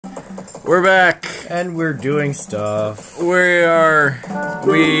We're back! And we're doing stuff. We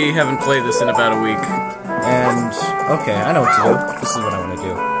haven't played this in about a week. And, okay, I know what to do. This is what I want to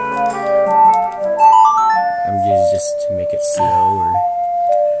do. I'm gonna just make it slower.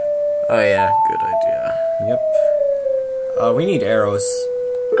 Oh yeah, good idea. Yep. We need arrows.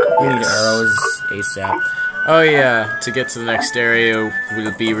 We need arrows ASAP. Oh yeah, to get to the next area,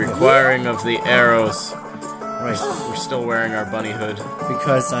 we'll be requiring of the arrows. Right. We're still wearing our bunny hood.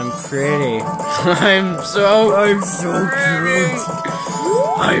 Because I'm pretty. I'm so cute.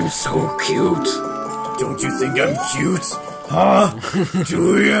 I'm so cute. Don't you think I'm cute? Huh?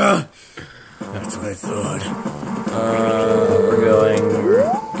 Do ya? That's what I thought. We're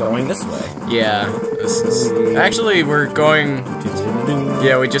going this way. Yeah, this is... Actually, we're going...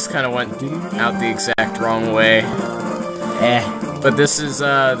 Yeah, we just kind of went out the exact wrong way. But this is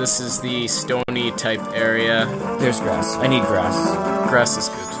the stony type area. There's grass. I need grass. Grass is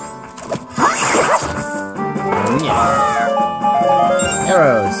good. Yeah.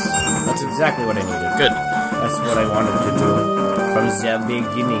 Arrows. That's exactly what I needed. Good. That's what I wanted to do from the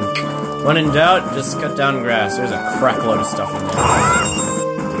beginning. When in doubt, just cut down grass. There's a crap load of stuff in there.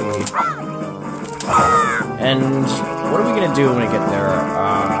 And what are we gonna do when we get there?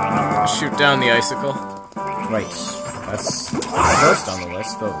 Shoot down the icicle. Right. That's first on the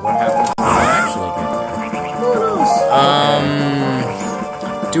list, but what happens when I actually get there? Who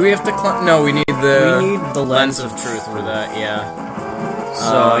knows? Do we have to climb? No, we need the lens of truth for that, yeah.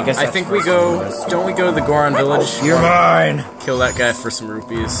 So, I guess I think we go... Don't we go to the Goron village? You're mine! Kill that guy for some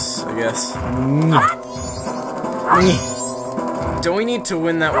rupees, I guess. Don't we need to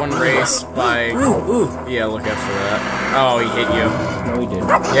win that one race by... Ooh. Yeah, look out for that. Oh, he hit you. No, he did.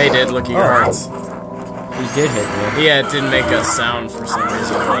 Yeah, he did. Look at your hearts. He did hit me. Yeah, it didn't make a sound for some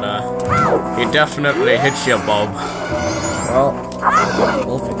reason, but, he definitely hit you, Bob. Well,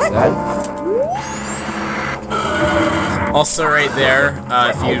 we'll fix that. Also, right there,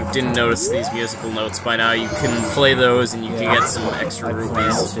 if you didn't notice these musical notes by now, you can play those and you can get some extra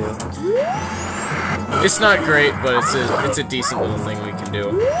rupees. It's not great, but it's a decent little thing we can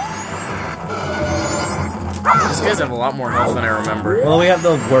do. These guys have a lot more health than I remember. Well, we have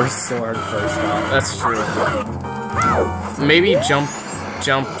the worst sword first off. That's true. Maybe jump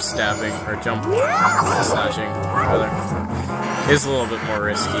stabbing, or jump slashing, rather. Is a little bit more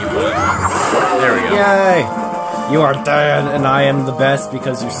risky, but there we go. Yay! You are dead, and I am the best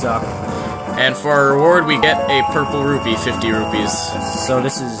because you suck. And for our reward, we get a purple rupee, 50 rupees. So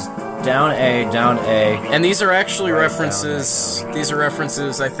this is down A. And these are actually references. These are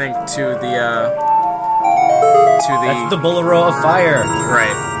references, I think, to the. That's the Bullet Roll of Fire.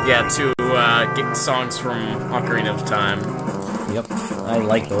 Right. Yeah. To get songs from Ocarina of Time. Yep. I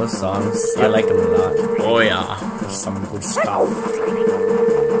like those songs. I like them a lot. Oh yeah. There's some good stuff.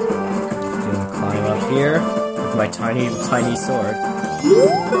 Gonna climb up here. My tiny sword.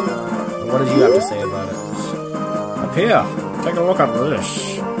 What did you have to say about it? Up here, take a look at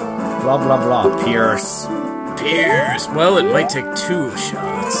this. Blah blah blah. Pierce. Well, it might take 2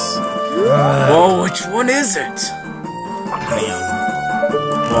 shots. Whoa, which one is it? Bam.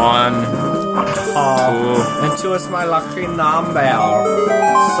 1, 2. And 2 is my lucky number.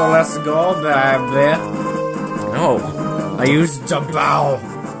 So let's go, baby. No. I used the bow.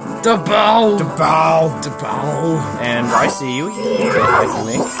 The bow! And I see you. You can't hit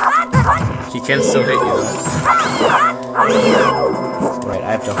me. He can still hit you, though. Right, I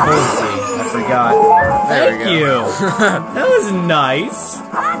have to hold Z. I forgot. Thank you! That was nice!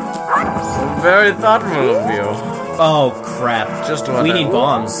 Very thoughtful of you. Oh, crap. Just what we need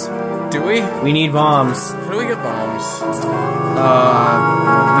bombs. Do we? We need bombs. How do we get bombs?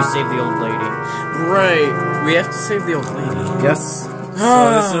 We save the old lady. Right. We have to save the old lady. Yes.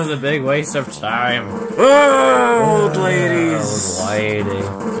 So this was a big waste of time. Oh, old ladies. Old lady.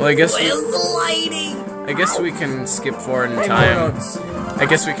 Well, I guess we can skip forward in time. I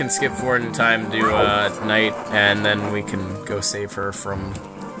guess we can skip forward in time to night, and then we can go save her from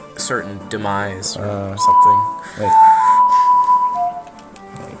a certain demise or something. Wait.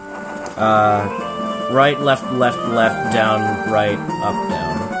 Right, left, down, right, up, down.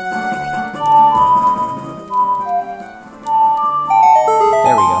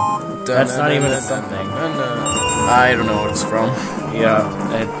 That's not even a something. I don't know what it's from. Yeah,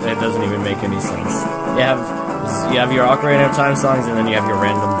 it doesn't even make any sense. You have your Ocarina of Time songs, and then you have your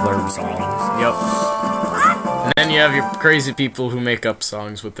random blurb songs. Yep. And then you have your crazy people who make up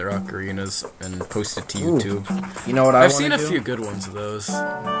songs with their ocarinas and post it to YouTube. You know what I've seen a few good ones of those.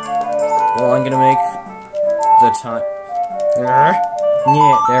 Well, I'm gonna make the time... Yeah,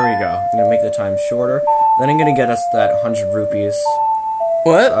 there we go. I'm gonna make the time shorter. Then I'm gonna get us that 100 rupees.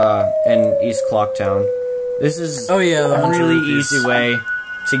 What? In East Clocktown. This is a really easy way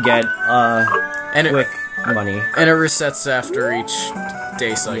to get quick money. And it resets after each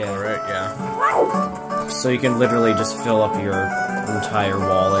day cycle, right? Yeah. So you can literally just fill up your entire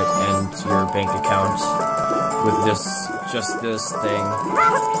wallet and your bank account with just this thing.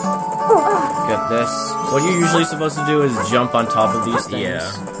 Get this. What you're usually supposed to do is jump on top of these things.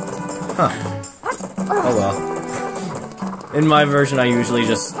 Yeah. Huh. Oh well. In my version, I usually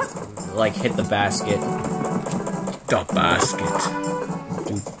just, like, hit the basket. The basket.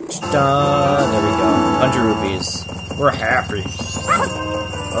 There we go. 100 rupees. We're happy.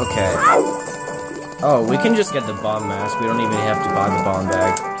 Okay. Oh, we can just get the bomb mask. We don't even have to buy the bomb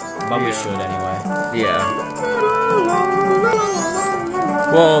bag. But we should anyway. Yeah.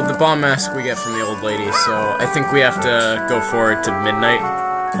 Well, the bomb mask we get from the old lady, so I think we have to go forward to midnight.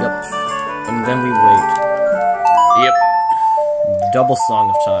 Yep. And then we wait. Yep. Double Song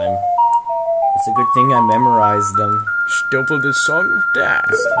of Time. It's a good thing I memorized them. Double the Song of Death.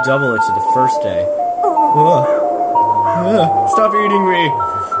 Let's double it to the first day. Stop eating me!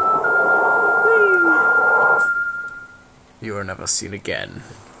 You are never seen again.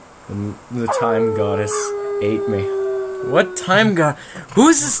 The time goddess ate me. What time god?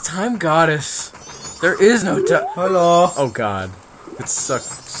 Who's this time goddess? There is no time. Hello. Oh god. It's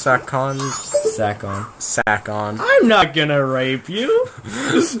Sakon. Sakon. I'm not gonna rape you.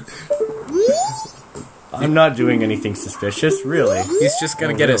 I'm not doing anything suspicious, really. He's just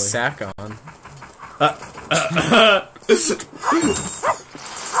gonna get his sack on. Twisty.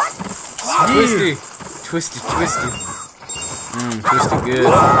 Twisty. Twisty good.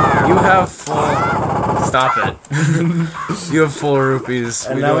 You have full... Stop it. You have full rupees.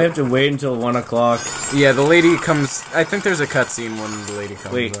 And now we have to wait until 1 o'clock. Yeah, the lady comes... I think there's a cutscene when the lady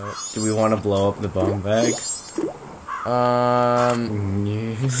comes Wait, out. do we want to blow up the bomb bag?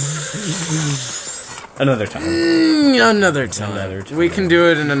 Another time. Another time. We can do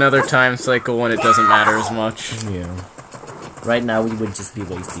it in another time cycle when it doesn't matter as much. Yeah. Right now we would just be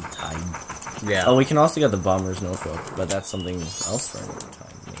wasting time. Yeah. Oh, we can also get the bomber's notebook, but that's something else for another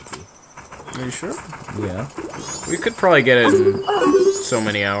time, maybe. Are you sure? Yeah. We could probably get it in so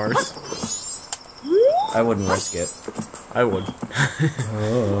many hours. I wouldn't risk it. I would.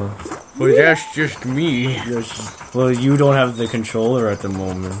 Oh. Well, that's just me. Well, you don't have the controller at the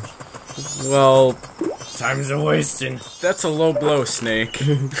moment. Well... Time's a wasting. That's a low blow, Snake.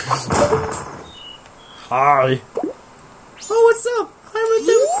 Hi. Oh, what's up?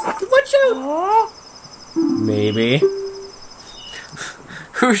 Watch out! Maybe.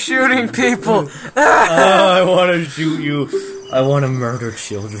 Who's shooting people? I want to shoot you. I want to murder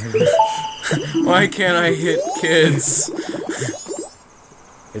children. Why can't I hit kids?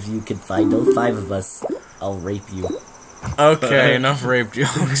 If you can find all 5 of us, I'll rape you. Okay, enough rape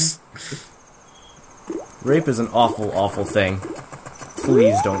jokes. Rape is an awful, awful thing.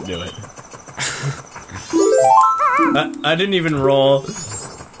 Please don't do it. I didn't even roll.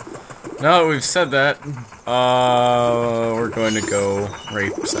 Now that we've said that, we're going to go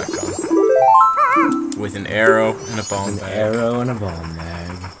rape Sakon. With an arrow and a bomb bag. An arrow and a bomb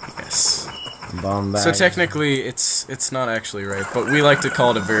bag. Yes. Bomb bag. So technically, it's not actually rape, but we like to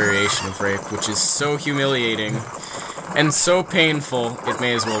call it a variation of rape, which is so humiliating and so painful, it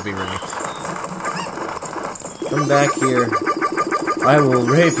may as well be rape. Come back here. I will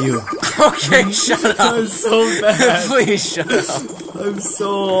rape you. Okay, shut up. I'm so bad. Please shut up. I'm so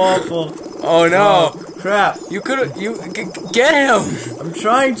awful. Oh no. Oh, crap. Get him. I'm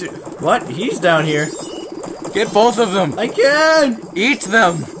trying to. What? He's down here. Get both of them. I can. Eat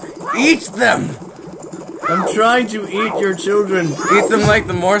them. Eat them. I'm trying to eat your children. Eat them like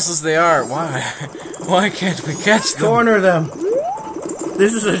the morsels they are. Why? Why can't we catch them? Corner them.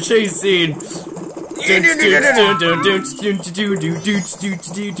 This is a chase scene. Oh,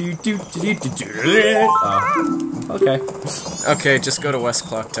 okay. Okay, just go to West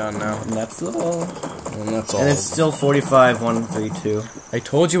Clocktown now. And that's all. And that's all. And it's still 45-132. I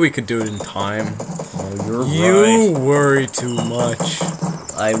told you we could do it in time. Oh, you're You right. worry too much.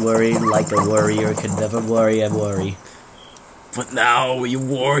 I worry like a worrier could never worry a worry. But now you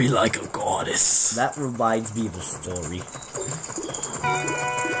worry like a goddess. That reminds me of a story.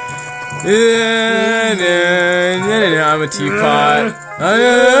 I'm a teapot.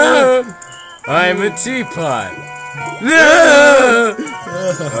 I'm a teapot.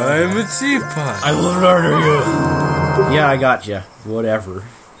 I'm a teapot. I will murder you. Yeah, I got you. Whatever.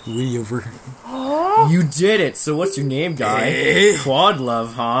 Whatever. You did it. So what's your name, guy? Quad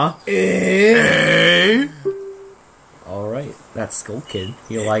Love, huh? All right. That Skull Kid.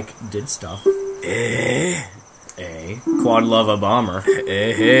 He did stuff. Quad Lava Bomber.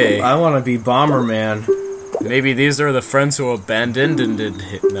 Hey. I want to be Bomberman. Maybe these are the friends who abandoned and did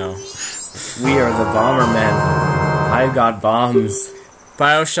hit now. We are the Bombermen. I've got bombs.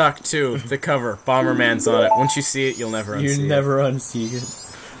 Bioshock 2, the cover. Bomberman's on it. Once you see it, you'll never unsee it. You never unsee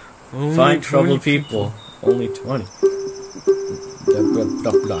it. Find troubled people. Only 20. Blah,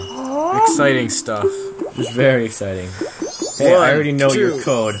 blah, blah. Exciting stuff. It's very exciting. Hey, I already know your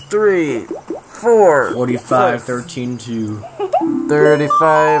code. 3, 4, 45, 13, 2.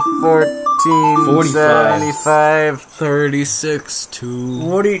 35, 14, 45. 75, 36, 2.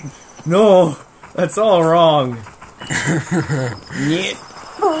 What do you... No! That's all wrong.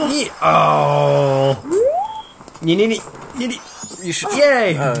 Oh! You should...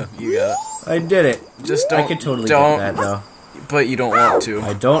 Yay! You got it. I did it. Just don't... I could totally get that, though. But you don't want to.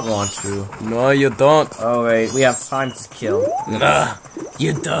 I don't want to. No, you don't. Oh, wait. We have time to kill. Nah.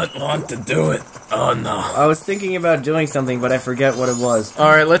 You don't want to do it. Oh, no. I was thinking about doing something, but I forget what it was.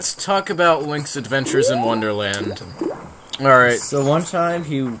 Alright, let's talk about Link's Adventures in Wonderland. Alright. So one time,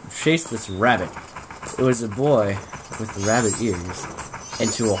 he chased this rabbit. It was a boy with rabbit ears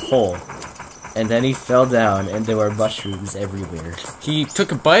into a hole. And then he fell down, and there were mushrooms everywhere. He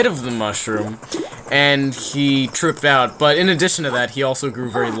took a bite of the mushroom, and he tripped out. But in addition to that, he also grew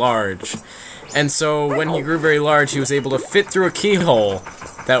very large. And so when he grew very large, he was able to fit through a keyhole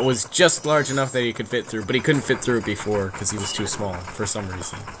that was just large enough that he could fit through. But he couldn't fit through it before, because he was too small, for some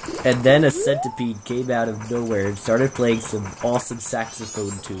reason. And then a centipede came out of nowhere and started playing some awesome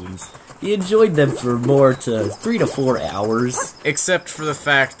saxophone tunes. He enjoyed them for more to 3 to 4 hours. Except for the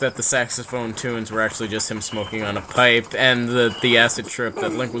fact that the saxophone tunes were actually just him smoking on a pipe, and the acid trip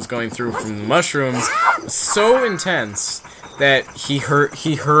that Link was going through from the mushrooms was so intense that he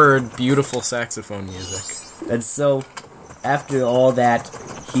heard beautiful saxophone music. And so, after all that,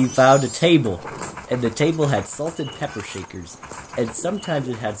 he found a table. And the table had salt and pepper shakers. And sometimes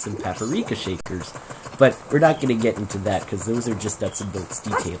it had some paprika shakers. But we're not going to get into that, because those are just nuts and bolts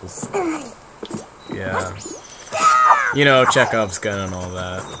details. Yeah. You know, Chekhov's gun and all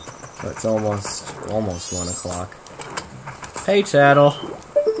that. It's almost 1 o'clock. Hey, Tattle.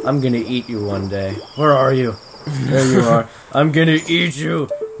 I'm going to eat you one day. Where are you? There you are. I'm going to eat you.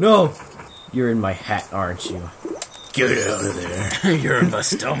 No! You're in my hat, aren't you? Get out of there. You're in my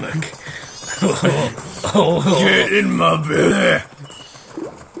stomach. Get in my belly.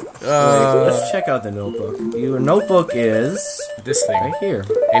 Let's check out the notebook. Your notebook is this thing right here,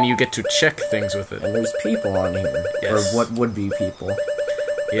 and you get to check things with it. and there's people on here, Yes. or what would be people.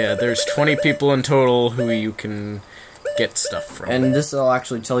 Yeah, there's 20 people in total who you can get stuff from. And this will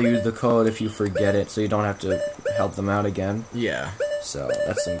actually tell you the code if you forget it, so you don't have to help them out again. Yeah. So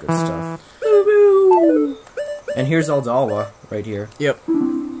that's some good stuff. And here's Aldawa right here. Yep.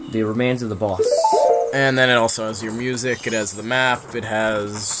 The remains of the boss. And then it also has your music, it has the map, it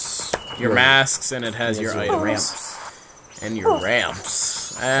has your masks, and it has your items. Ramps. And your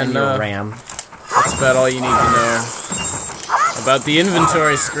ramps. And, your RAM. that's about all you need to know about the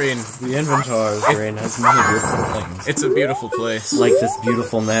inventory screen. The inventory screen has many beautiful things. It's a beautiful place. Like this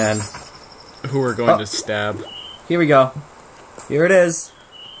beautiful man. Who we're going to stab. Here we go. Here it is.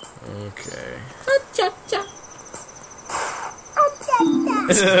 Okay.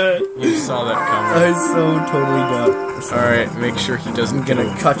 You saw that coming. I so totally got. Alright, make sure he doesn't get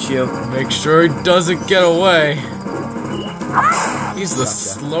Gonna cut you. Make sure he doesn't get away. He's the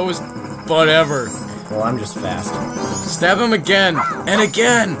slowest butt ever. Well, I'm just fast. Stab him again, and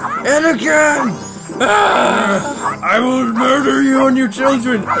again, and again! Ah! I will murder you and your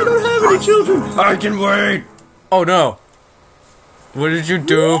children. I don't have any children. I can wait. Oh no. What did you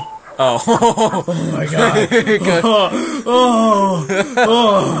do? Oh. Oh my god.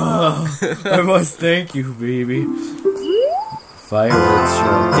 I must thank you, baby. Fireworks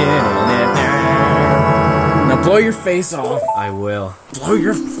show. Now blow your face off. I will. Blow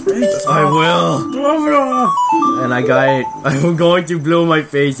your face off. I will. Blow it off. And I got it. I'm going to blow my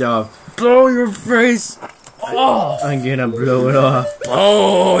face off. Blow your face off. I'm gonna blow it off.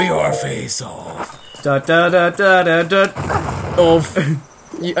 Blow your face off. Da da da da da da. Oh.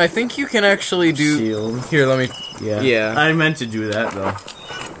 I think you can actually do... Shield. Here, let me... Yeah. I meant to do that, though.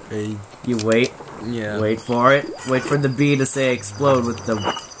 You wait. Yeah. Wait for it. Wait for the bee to say explode with the...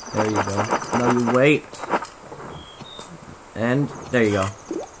 There you go. No, you wait. And there you go.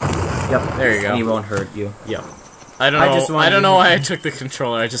 Yep. There you go. He won't hurt you. Yep. I don't know why I took the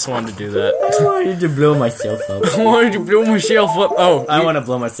controller. I just wanted to do that. I wanted to blow myself up. I wanted to blow myself up. Oh, I want to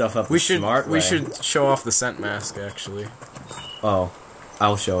blow myself up. We should show off the scent mask, actually. Oh.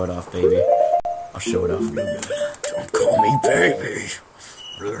 I'll show it off, baby. I'll show it off real good. Don't call me baby.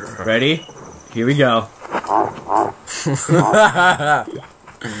 Ready? Here we go.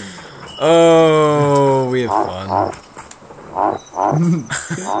 Oh, we have fun.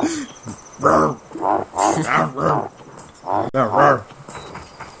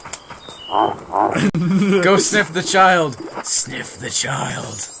 Go sniff the child. Sniff the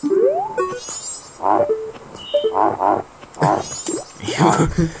child.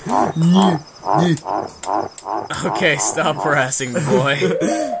 Okay, stop harassing the boy.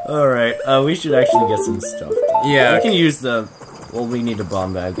 Alright, we should actually get some stuff done. Yeah. We can use the... Well, we need a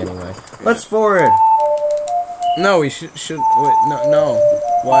bomb bag anyway. Let's forward! No, we should wait, no.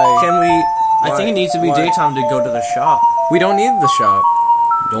 Why? Can we... I think it needs to be daytime to go to the shop. We don't need the shop.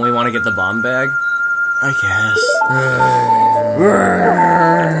 Don't we want to get the bomb bag? I guess.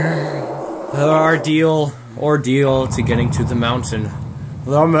 Ordeal to getting to the mountain.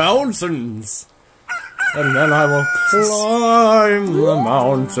 The mountains! And then I will climb the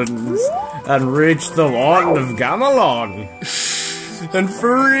mountains and reach the wand of Gamelon and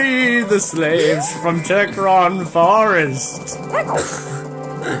free the slaves from Tekron Forest.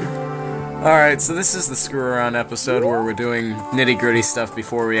 Alright, so this is the screw around episode where we're doing nitty-gritty stuff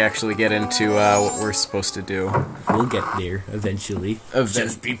before we actually get into what we're supposed to do. We'll get there eventually.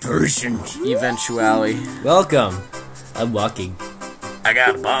 Just be patient. Eventually. Welcome. I'm walking. I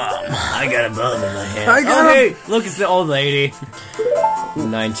got a bomb. I got a bomb in my hand. Hey, look, it's the old lady.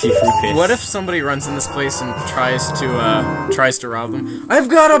 90 rupees. What if somebody runs in this place and tries to rob them? I've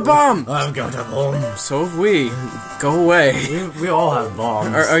got a bomb! I've got a bomb. So have we. Go away. We all have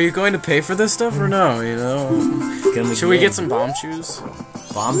bombs. Are you going to pay for this stuff or no, you know? Should we get some bomb shoes?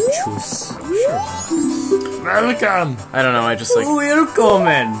 Bomb shoes? Sure. Welcome! I don't know, I just like... Welcome!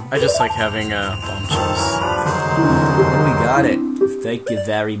 I just like having bomb shoes. We got it. Thank you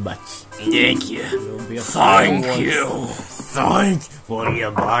very much. Thank you. Thank you. Thank. What are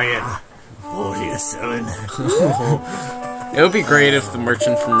you buying? What are you selling? It would be great if the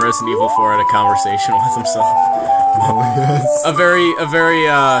merchant from Resident Evil 4 had a conversation with himself. Oh, yes. A very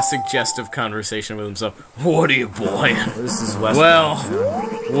suggestive conversation with himself. What are you buying? This is West. Well,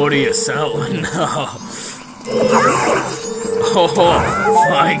 what are you selling? Oh,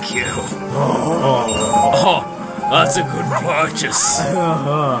 thank you. Oh, that's a good purchase.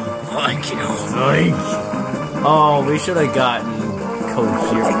 Thank you. Oh, we should have gotten Comer.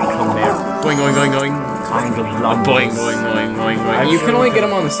 Going. Boing. You can only get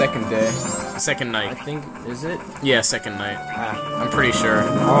them on the second day. Second night. I think, is it? Yeah, second night. I'm pretty sure.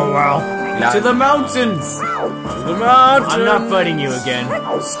 Oh, well. To the mountains! To the mountains! I'm not fighting you again.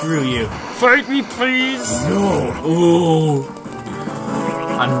 Screw you. Fight me, please! No! Ooh.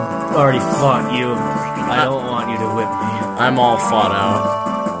 I'm already fought you. I don't want you to whip me. I'm all fought out.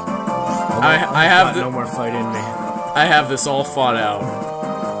 I have no more fight in me. I have this all fought out.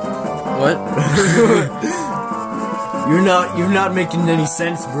 What? You're not making any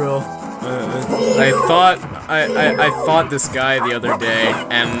sense, bro. I fought this guy the other day,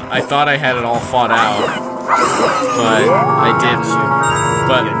 and I thought I had it all fought out, but I didn't.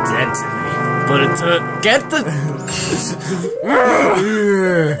 But you're dead to me. But it took. Get the.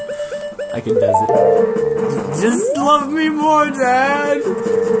 I can does it. Just love me more, Dad.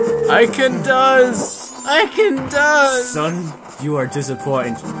 I can does. Son, you are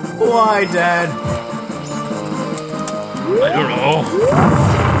disappointed. Why, Dad? I don't know.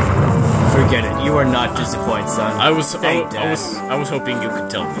 Forget it. You are not disappointed, son. I was hoping you could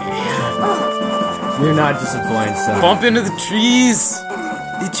tell me. You're not disappointed, son. Bump into the trees.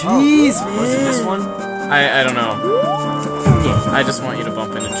 The trees, man. Was it this one? I don't know. Yeah. I just want you to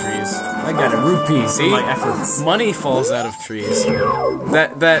bump into trees. I got a rupee for my efforts. Money falls out of trees.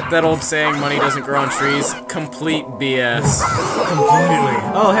 That old saying, money doesn't grow on trees, complete BS. Completely.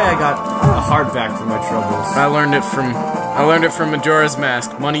 Oh, hey, I got a heart back for my troubles. I learned it from Majora's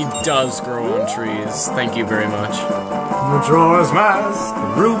Mask. Money does grow on trees. Thank you very much. Majora's Mask.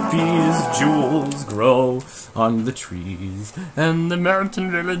 Rupees, jewels grow on the trees and the mountain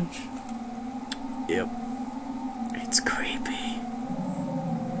village. Yep. It's creepy.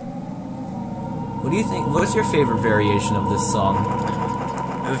 What do you think? What's your favorite variation of this song?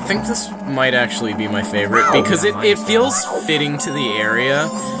 I think this might actually be my favorite, because it feels fitting to the area,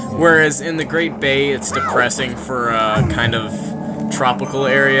 whereas in the Great Bay it's depressing for a kind of tropical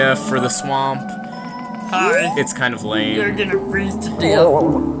area for the swamp. Hi. It's kind of lame. You're gonna freeze to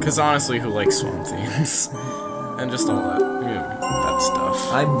death. Because honestly, who likes swamp themes? And just all that, that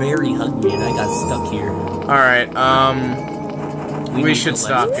stuff. I'm very hungry and I got stuck here. Alright, we should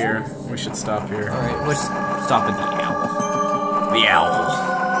stop here. We should stop here. Alright, let's stop at the owl. The owl.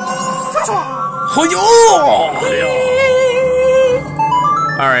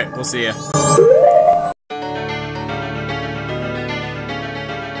 Alright, we'll see ya.